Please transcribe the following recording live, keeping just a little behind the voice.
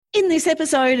In this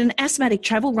episode, an asthmatic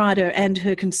travel writer and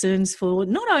her concerns for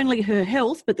not only her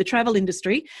health but the travel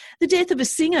industry, the death of a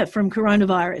singer from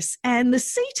coronavirus, and the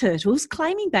sea turtles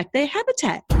claiming back their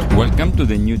habitat. Welcome to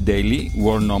the new daily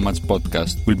World Nomads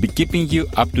podcast. We'll be keeping you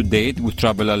up to date with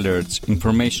travel alerts,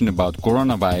 information about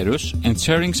coronavirus, and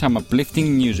sharing some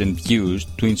uplifting news and views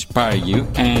to inspire you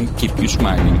and keep you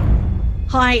smiling.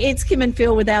 Hi, it's Kim and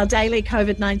Phil with our daily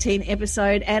COVID-19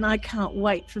 episode, and I can't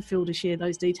wait for Phil to share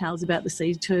those details about the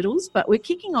sea turtles. But we're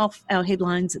kicking off our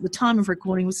headlines at the time of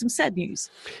recording with some sad news.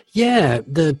 Yeah,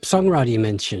 the songwriter you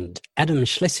mentioned, Adam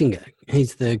Schlesinger,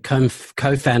 he's the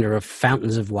co-founder of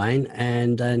Fountains of Wayne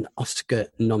and an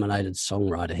Oscar-nominated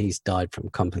songwriter. He's died from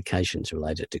complications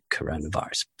related to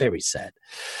coronavirus. Very sad.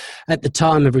 At the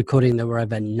time of recording, there were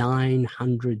over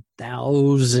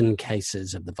 900,000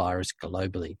 cases of the virus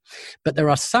globally. But there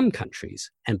are some countries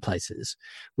and places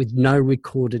with no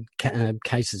recorded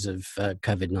cases of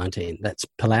COVID-19. That's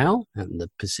Palau in the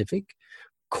Pacific,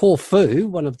 Corfu,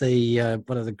 one of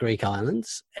the Greek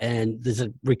islands, and there's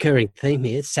a recurring theme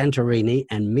here, Santorini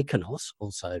and Mykonos,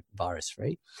 also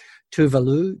virus-free,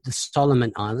 Tuvalu, the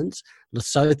Solomon Islands,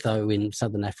 Lesotho in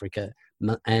southern Africa,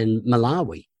 and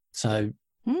Malawi. So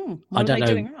I don't know.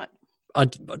 Doing right?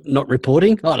 Not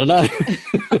reporting? I don't know.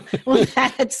 Well,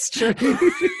 that's true.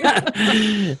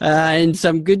 And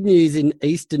some good news in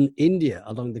eastern India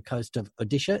along the coast of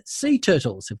Odisha. Sea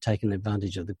turtles have taken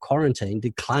advantage of the quarantine to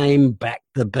claim back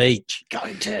the beach.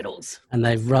 Go turtles. And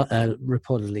they've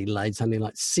reportedly laid something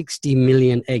like 60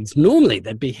 million eggs. Normally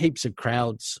there'd be heaps of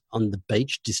crowds on the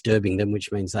beach disturbing them,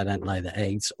 which means they don't lay the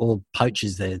eggs, or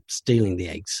poachers there stealing the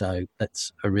eggs. So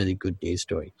that's a really good news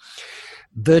story.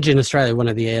 Virgin Australia, one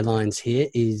of the airlines here,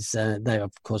 is they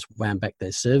of course wound back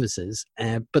their services,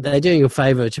 but they're doing a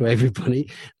favour to everybody.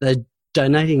 They're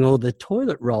donating all the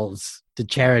toilet rolls to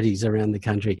charities around the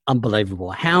country.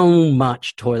 Unbelievable. How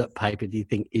much toilet paper do you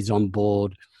think is on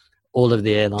board all of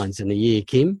the airlines in a year,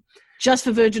 Kim? Just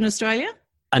for Virgin Australia?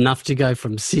 Enough to go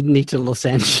from Sydney to Los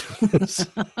Angeles.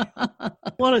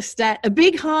 What a stat. A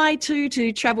big hi to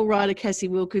travel writer Cassie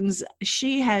Wilkins.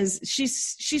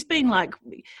 She's been like,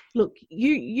 look,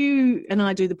 you and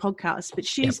I do the podcast, but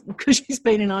because she's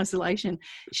been in isolation,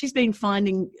 she's been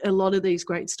finding a lot of these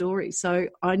great stories. So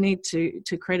I need to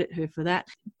credit her for that.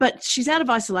 But she's out of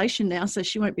isolation now, so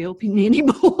she won't be helping me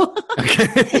anymore.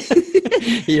 Okay.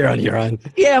 You're on your own.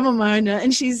 Yeah, I'm on my own now.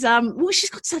 And she's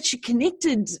got such a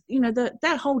connected,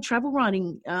 that whole travel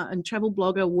writing and travel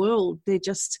blogger world. They're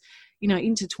just,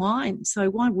 intertwined. So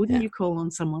why wouldn't you call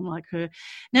on someone like her?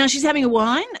 Now she's having a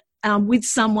wine with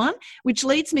someone, which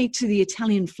leads me to the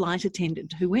Italian flight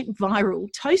attendant who went viral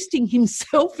toasting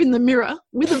himself in the mirror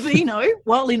with a vino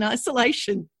while in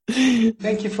isolation.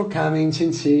 Thank you for coming,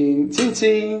 Chin Chin, Chin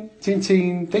Chin, Chin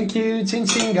Chin. Thank you, Chin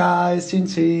Chin, guys, Chin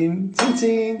Chin, Chin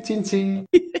Chin, Chin Chin.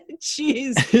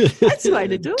 Cheers. That's the way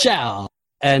to do it. Ciao.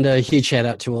 And a huge shout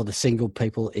out to all the single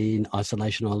people in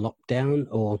isolation or lockdown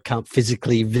or can't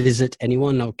physically visit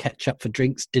anyone or catch up for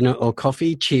drinks, dinner or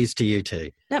coffee. Cheers to you too.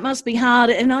 That must be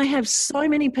hard. And I have so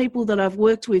many people that I've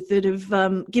worked with that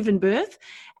have given birth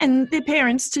and their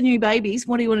parents to new babies.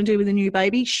 What do you want to do with a new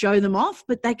baby? Show them off,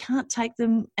 but they can't take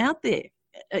them out there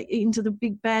into the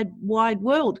big, bad, wide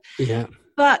world. Yeah.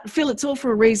 But, Phil, it's all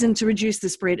for a reason to reduce the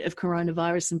spread of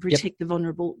coronavirus and protect the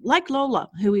vulnerable, like Lola,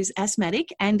 who is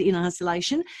asthmatic and in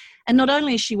isolation. And not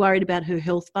only is she worried about her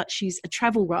health, but she's a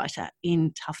travel writer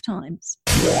in tough times.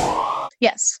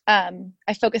 Yes, I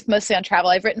focus mostly on travel.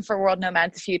 I've written for World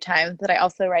Nomads a few times, but I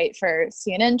also write for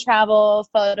CNN Travel,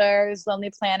 Photos,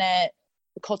 Lonely Planet,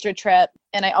 The Culture Trip,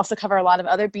 and I also cover a lot of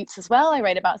other beats as well. I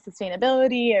write about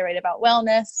sustainability. I write about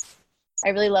wellness. I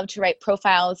really love to write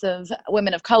profiles of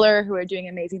women of color who are doing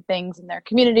amazing things in their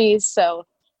communities. So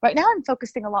right now I'm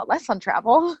focusing a lot less on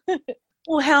travel.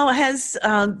 Well, how has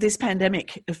this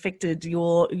pandemic affected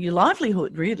your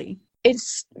livelihood, really?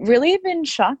 It's really been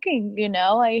shocking,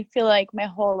 I feel like my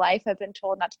whole life I've been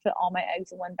told not to put all my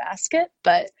eggs in one basket,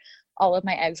 but all of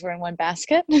my eggs were in one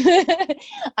basket.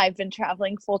 I've been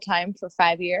traveling full time for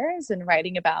 5 years and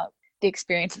writing about the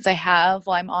experiences I have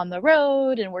while I'm on the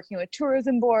road and working with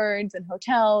tourism boards and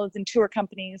hotels and tour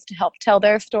companies to help tell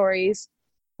their stories,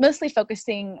 mostly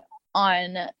focusing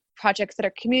on projects that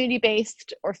are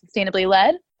community-based or sustainably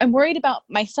led. I'm worried about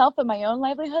myself and my own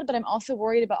livelihood, but I'm also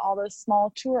worried about all those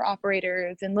small tour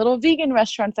operators and little vegan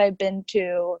restaurants I've been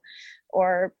to,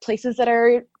 or places that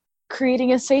are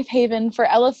creating a safe haven for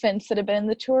elephants that have been in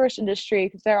the tourist industry,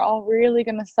 because they're all really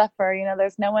going to suffer.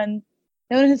 There's no one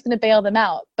who's going to bail them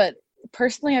out. But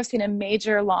personally, I've seen a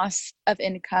major loss of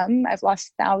income. I've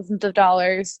lost thousands of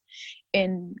dollars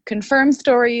in confirmed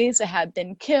stories have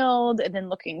been killed. And then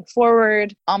looking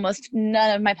forward, almost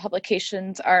none of my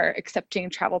publications are accepting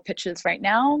travel pitches right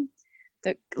now.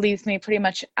 That leaves me pretty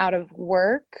much out of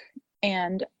work.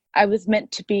 And I was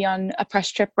meant to be on a press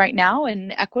trip right now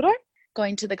in Ecuador,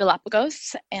 going to the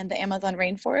Galapagos and the Amazon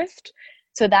rainforest.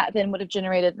 So that then would have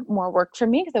generated more work for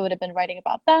me because I would have been writing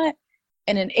about that.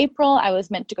 And in April, I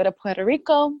was meant to go to Puerto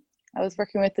Rico. I was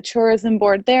working with the tourism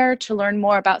board there to learn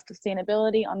more about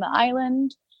sustainability on the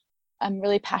island. I'm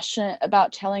really passionate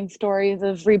about telling stories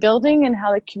of rebuilding and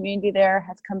how the community there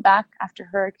has come back after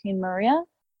Hurricane Maria.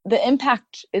 The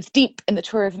impact is deep in the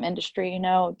tourism industry. You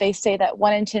know, they say that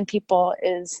 1 in 10 people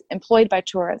is employed by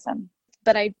tourism.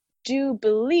 But I do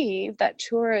believe that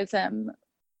tourism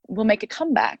will make a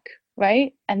comeback,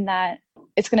 right? And that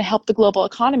it's going to help the global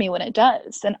economy when it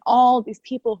does. And all these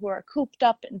people who are cooped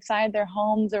up inside their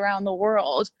homes around the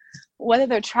world, whether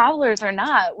they're travelers or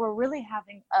not, we're really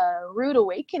having a rude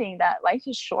awakening that life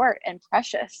is short and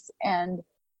precious. And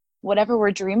whatever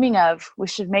we're dreaming of, we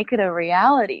should make it a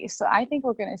reality. So I think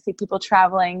we're going to see people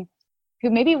traveling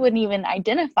who maybe wouldn't even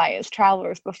identify as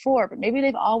travelers before, but maybe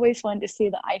they've always wanted to see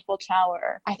the Eiffel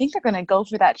Tower. I think they're going to go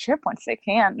for that trip once they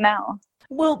can now.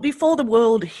 Well, before the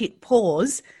world hit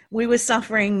pause, we were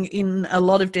suffering in a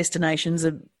lot of destinations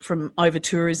from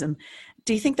over-tourism.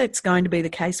 Do you think that's going to be the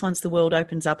case once the world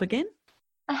opens up again?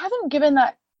 I haven't given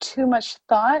that too much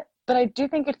thought, but I do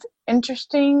think it's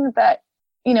interesting that,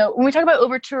 you know, when we talk about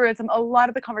over-tourism, a lot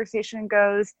of the conversation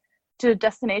goes to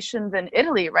destinations in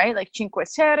Italy, right? Like Cinque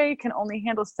Terre can only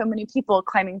handle so many people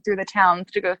climbing through the towns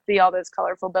to go see all those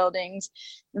colorful buildings.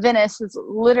 Venice is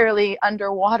literally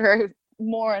underwater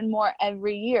more and more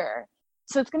every year.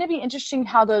 So it's going to be interesting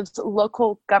how those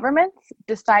local governments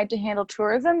decide to handle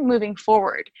tourism moving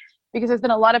forward, because there's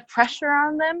been a lot of pressure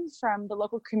on them from the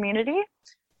local community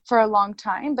for a long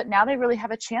time, but now they really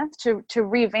have a chance to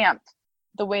revamp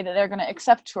the way that they're going to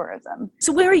accept tourism.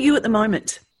 So where are you at the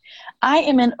moment? I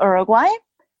am in Uruguay.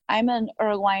 I'm an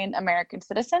Uruguayan American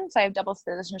citizen, so I have double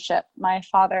citizenship. My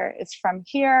father is from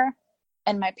here,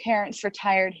 and my parents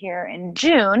retired here in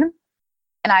June.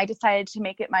 And I decided to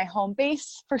make it my home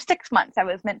base for 6 months. I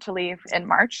was meant to leave in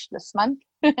March this month.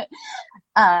 And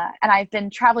I've been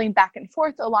traveling back and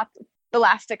forth a lot the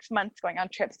last 6 months, going on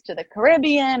trips to the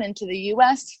Caribbean and to the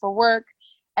US for work.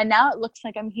 And now it looks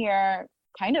like I'm here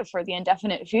kind of for the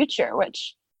indefinite future,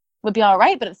 which would be all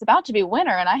right, but it's about to be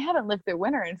winter. And I haven't lived through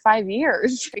winter in 5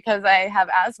 years because I have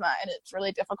asthma and it's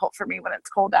really difficult for me when it's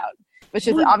cold out, which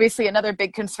is obviously another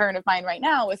big concern of mine right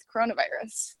now with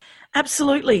coronavirus.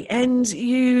 Absolutely. And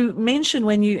you mentioned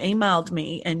when you emailed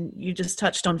me, and you just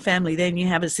touched on family, then you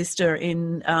have a sister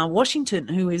in Washington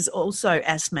who is also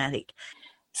asthmatic.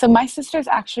 So my sister's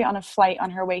actually on a flight on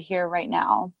her way here right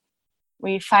now.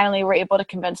 We finally were able to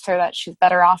convince her that she's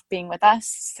better off being with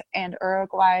us, and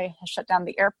Uruguay has shut down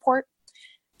the airport.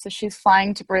 So she's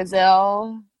flying to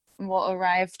Brazil and will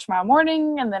arrive tomorrow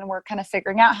morning, and then we're kind of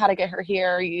figuring out how to get her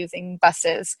here using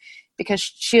buses because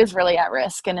she is really at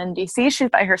risk. And in DC, she's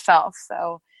by herself.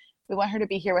 So we want her to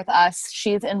be here with us.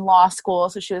 She's in law school,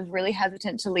 so she was really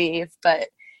hesitant to leave, but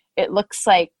it looks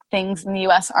like things in the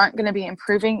US aren't going to be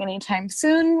improving anytime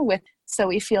soon so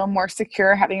we feel more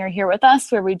secure having her here with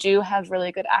us, where we do have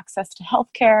really good access to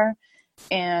healthcare.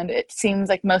 And it seems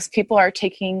like most people are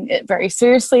taking it very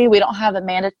seriously. We don't have a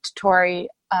mandatory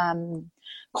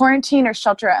quarantine or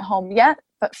shelter at home yet,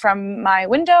 but from my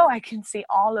window, I can see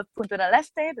all of Punta del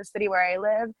Este, the city where I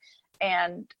live,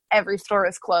 and every store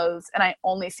is closed. And I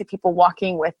only see people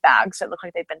walking with bags that look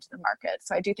like they've been to the market.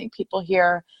 So I do think people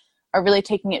here are really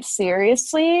taking it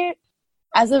seriously.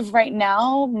 As of right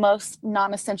now, most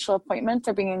non-essential appointments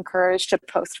are being encouraged to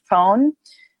postpone.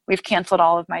 We've canceled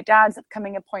all of my dad's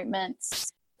upcoming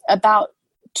appointments. About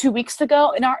 2 weeks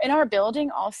ago, in our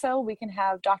building also, we can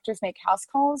have doctors make house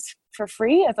calls for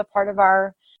free as a part of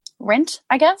our rent,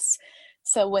 I guess.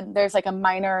 So when there's like a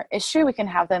minor issue, we can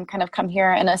have them kind of come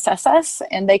here and assess us.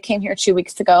 And they came here 2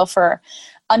 weeks ago for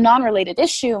a non-related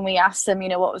issue. And we asked them,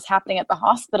 what was happening at the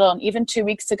hospital. And even 2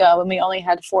 weeks ago, when we only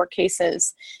had 4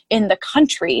 cases in the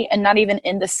country and not even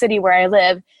in the city where I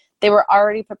live, they were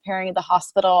already preparing the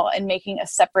hospital and making a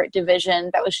separate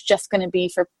division that was just going to be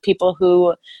for people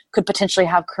who could potentially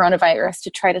have coronavirus,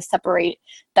 to try to separate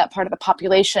that part of the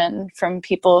population from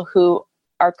people who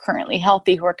are currently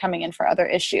healthy, who are coming in for other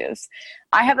issues.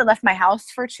 I haven't left my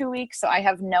house for 2 weeks, so I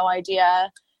have no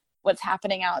idea what's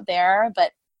happening out there.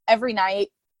 But every night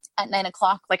at 9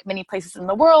 o'clock, like many places in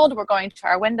the world, we're going to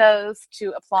our windows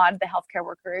to applaud the healthcare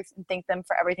workers and thank them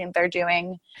for everything they're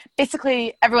doing.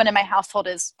 Basically, everyone in my household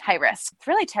is high risk. It's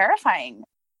really terrifying.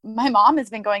 my mom has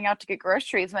been going out to get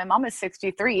groceries. My mom is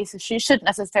 63, so she shouldn't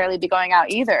necessarily be going out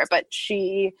either. But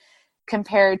she,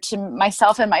 compared to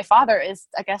myself and my father, is,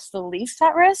 I guess, the least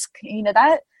at risk.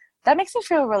 That makes me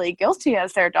feel really guilty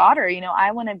as their daughter.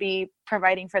 I want to be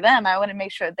providing for them. I want to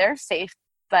make sure they're safe.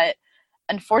 But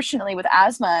unfortunately, with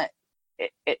asthma,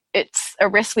 it's a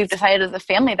risk we've decided as a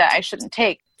family that I shouldn't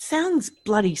take. Sounds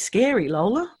bloody scary,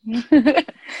 Lola. It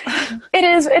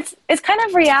is. It's kind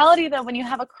of reality that when you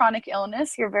have a chronic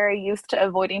illness, you're very used to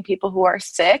avoiding people who are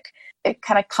sick. It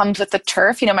kind of comes with the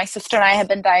turf. My sister and I have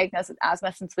been diagnosed with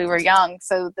asthma since we were young.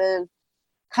 So the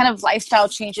kind of lifestyle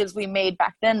changes we made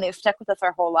back then, they've stuck with us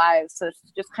our whole lives. So it's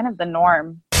just kind of the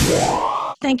norm.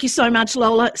 Thank you so much,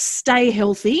 Lola. Stay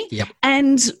healthy. Yep.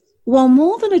 And while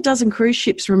more than a dozen cruise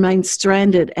ships remain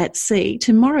stranded at sea,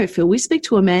 tomorrow, Phil, we speak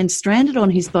to a man stranded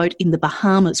on his boat in the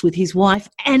Bahamas with his wife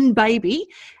and baby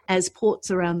as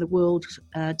ports around the world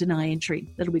deny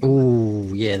entry. That'll be good.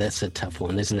 Oh, yeah, that's a tough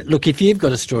one, isn't it? Look, if you've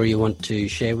got a story you want to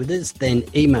share with us, then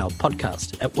email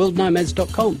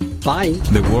podcast@worldnomads.com. Bye.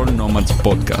 The World Nomads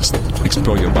Podcast.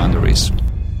 Explore your boundaries.